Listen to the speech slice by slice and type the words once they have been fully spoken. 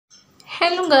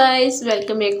Hello guys,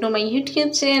 welcome back to my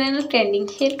YouTube channel Trending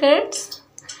Haircuts.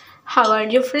 How are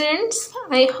you friends?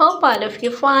 I hope all of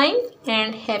you fine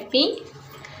and happy.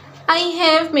 I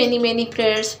have many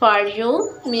prayers for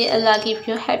you. May Allah give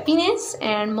you happiness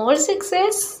and more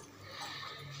success.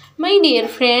 My dear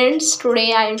friends,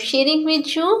 today I am sharing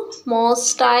with you most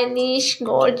stylish,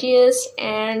 gorgeous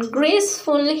and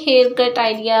graceful haircut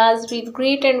ideas with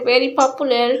great and very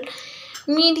popular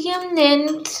medium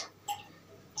length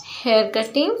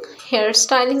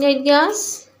hairstyling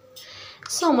ideas.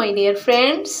 So my dear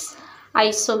friends,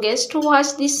 I suggest to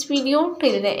watch this video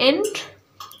till the end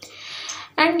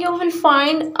and you will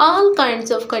find all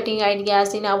kinds of cutting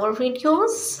ideas in our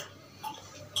videos.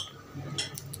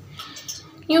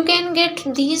 You can get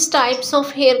these types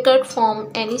of haircut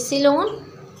from any salon.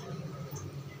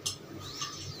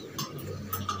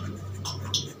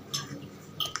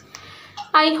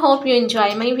 I hope you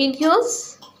enjoy my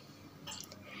videos.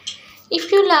 If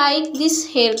you like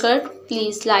this haircut,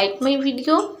 please like my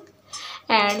video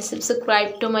and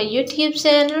subscribe to my YouTube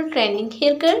channel Trending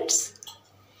Haircuts.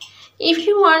 If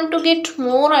you want to get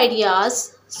more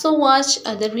ideas, so watch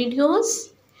other videos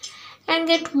and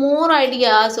get more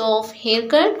ideas of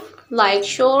haircut like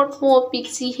short bob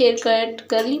pixie haircut,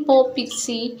 curly bob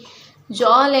pixie,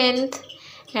 jaw length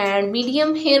and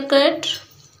medium haircut.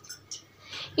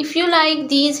 If you like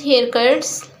these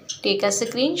haircuts, take a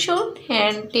screenshot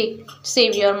and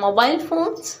save your mobile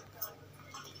phones.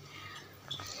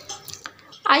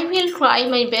 I will try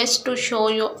my best to show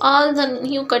you all the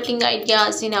new cutting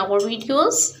ideas in our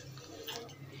videos.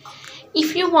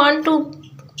 If you want to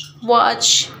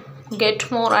get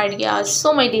more ideas,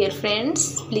 so my dear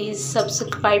friends, please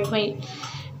subscribe my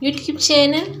YouTube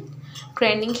channel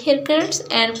Trending Haircuts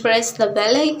and press the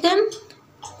bell icon.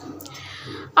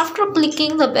 After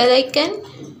clicking the bell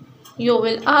icon, you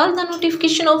will all the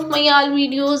notification of my all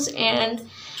videos and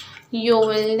you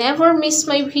will never miss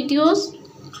my videos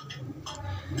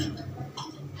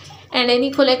and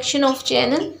any collection of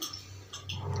channel.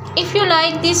 If you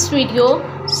like this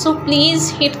video, so please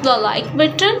hit the like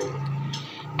button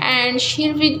and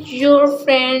share with your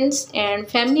friends and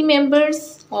family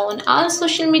members on all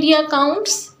social media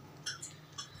accounts.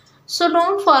 So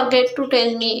don't forget to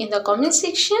tell me in the comment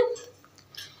section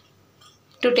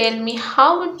to tell me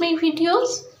how with my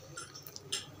videos.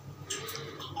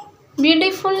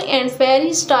 Beautiful and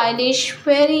very stylish,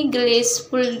 very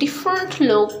graceful, different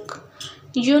look,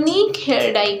 unique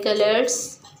hair dye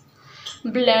colors,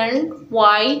 blonde,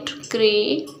 white,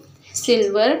 grey,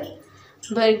 silver,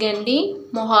 burgundy,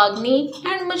 mahogany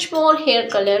and much more hair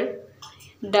color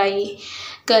dye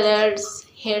colors,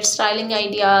 hair styling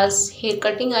ideas, hair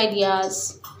cutting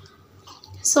ideas.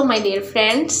 So my dear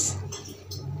friends,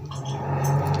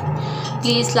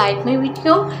 please like my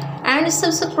video and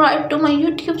subscribe to my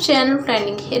YouTube channel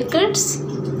Trending Haircuts.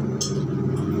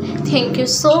 Thank you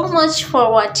so much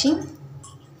for watching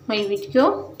my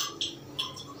video.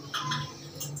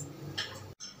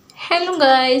 Hello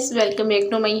guys, welcome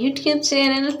back to my YouTube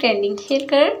channel Trending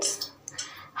Haircuts.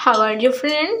 How are you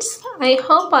friends? I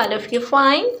hope all of you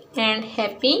fine and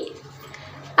happy.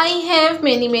 I have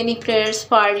many prayers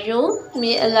for you.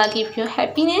 May Allah give you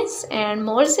happiness and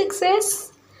more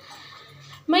success.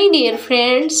 My dear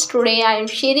friends, today I am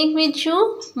sharing with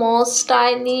you most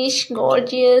stylish,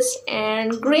 gorgeous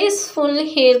and graceful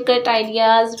haircut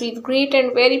ideas with great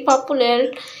and very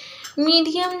popular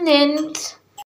medium length